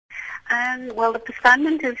Well, the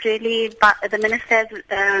postponement is really, but the Minister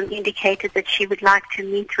has indicated that she would like to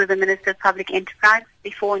meet with the Minister of Public Enterprise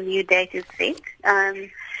before a new date is set.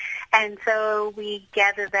 And so we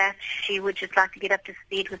gather that she would just like to get up to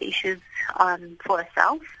speed with issues for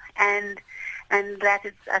herself. And that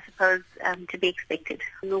is, I suppose, to be expected.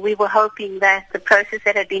 We were hoping that the process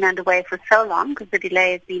that had been underway for so long, because the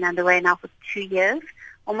delay has been underway now for 2 years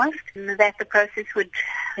almost, that the process would,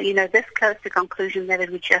 this close to conclusion, that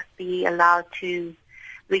it would just be allowed to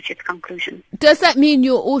reach its conclusion. Does that mean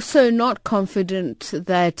you're also not confident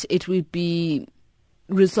that it would be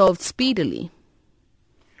resolved speedily?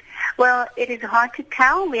 Well, it is hard to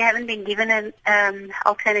tell. We haven't been given an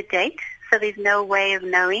alternate date, so there's no way of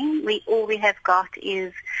knowing. All we have got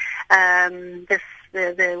is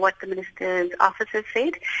what the Minister's office has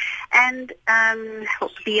said. And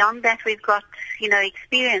beyond that, we've got,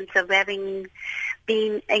 experience of having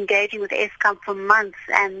been engaging with Eskom for months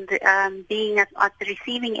and being at the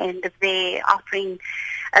receiving end of their offering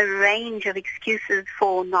a range of excuses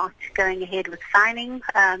for not going ahead with signing.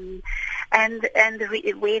 Where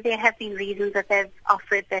there have been reasons that they've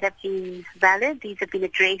offered that have been valid, these have been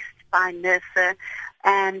addressed by NERSA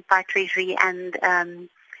and by Treasury and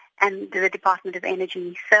the Department of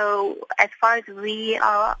Energy. So as far as we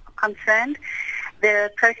are concerned,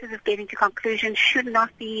 the process of getting to conclusion should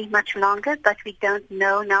not be much longer, but we don't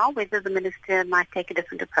know now whether the Minister might take a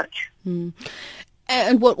different approach.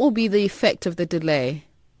 And what will be the effect of the delay?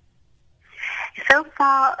 So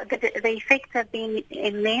far, the effects have been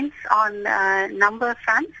immense on a number of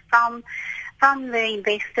fronts, from the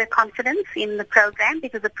investor confidence in the program,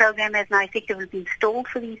 because the program has now effectively been stalled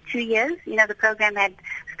for these 2 years. The program had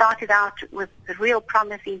started out with the real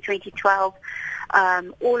promise in 2012,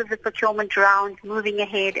 all of the procurement rounds moving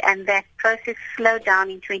ahead, and that process slowed down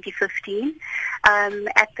in 2015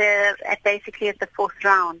 basically at the fourth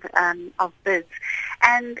round of bids.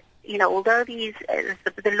 And although the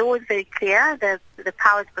law is very clear, the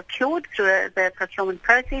power is procured through the procurement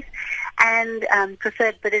process, and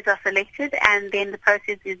preferred bidders are selected, and then the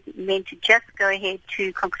process is meant to just go ahead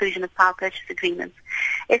to conclusion of power purchase agreements.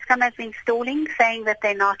 Eskom has been stalling, saying that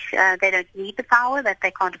they don't need the power, that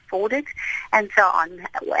they can't afford it, and so on.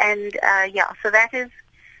 And so that is.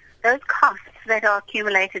 Those costs that are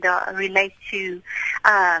accumulated relate to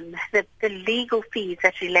the legal fees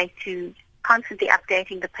that relate to constantly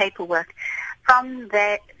updating the paperwork. From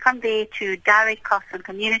there to direct costs on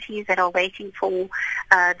communities that are waiting for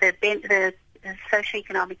the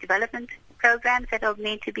socio-economic development programs that are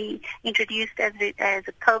meant to be introduced as a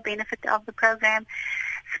co-benefit of the program.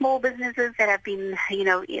 Small businesses that have been,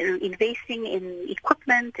 investing in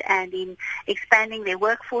equipment and in expanding their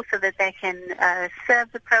workforce so that they can serve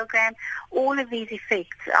the program. All of these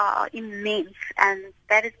effects are immense, and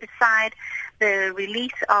that is beside the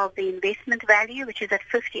release of the investment value, which is at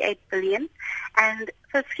 58 billion, and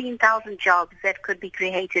 15,000 jobs that could be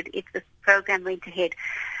created if the program went ahead.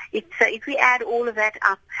 If we add all of that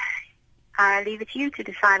up, I leave it to you to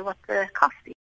decide what the cost is.